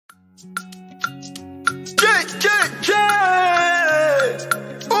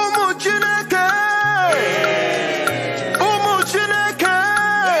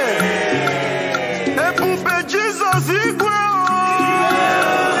Jesus Igwe.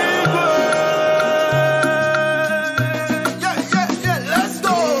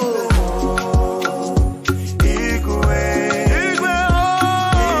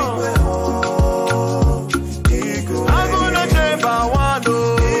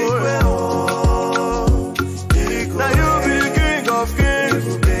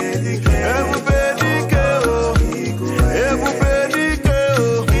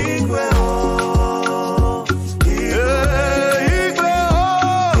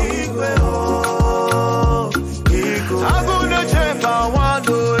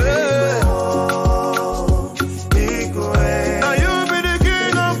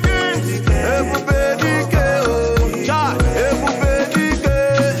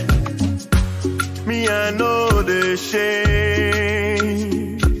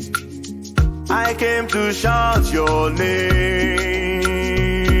 I came to shout your name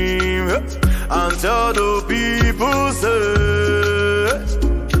and tell the people, say,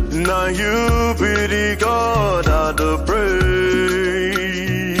 now you be the God of the praise.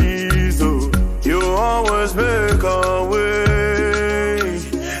 Oh, you always make a way,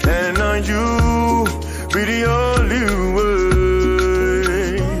 and now you be the only way.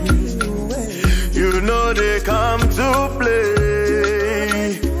 You know they come to play.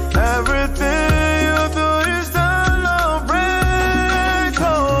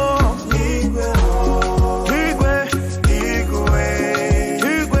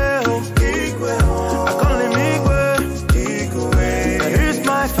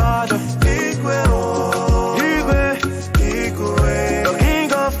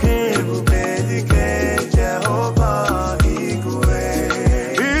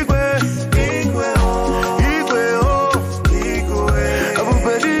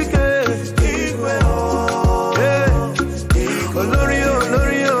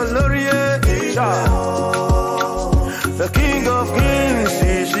 The King of Kings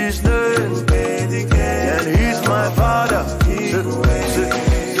is his name, and he's my Father.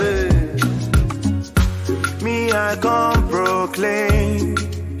 Me, I come proclaim.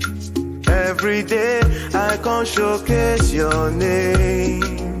 Every day I come showcase your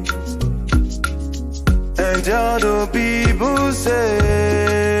name, and all the people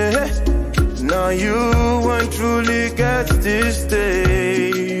say, now you won't truly get this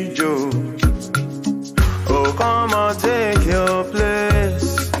stage. Oh, come and take your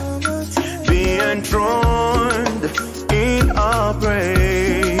place, be enthroned in our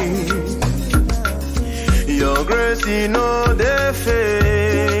praise. Your grace, you know, they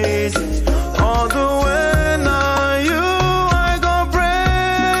fade all the way. Now you I go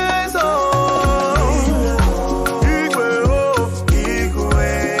praise. Oh, Igwe, oh, Igwe,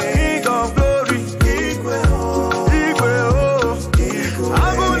 King of glory, Igwe, oh, Igwe, oh,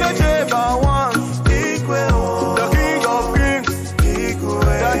 I'm gonna take our one. The King of Kings,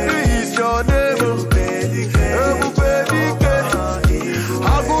 that is your name.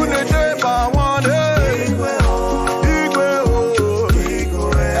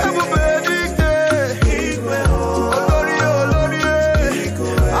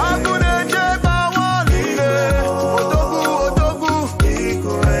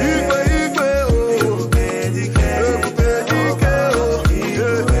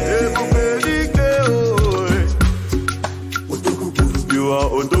 You are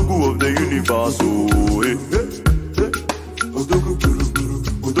Odogu of the universe, oh, eh.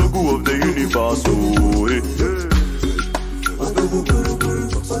 Odogu of the universe, oh, eh.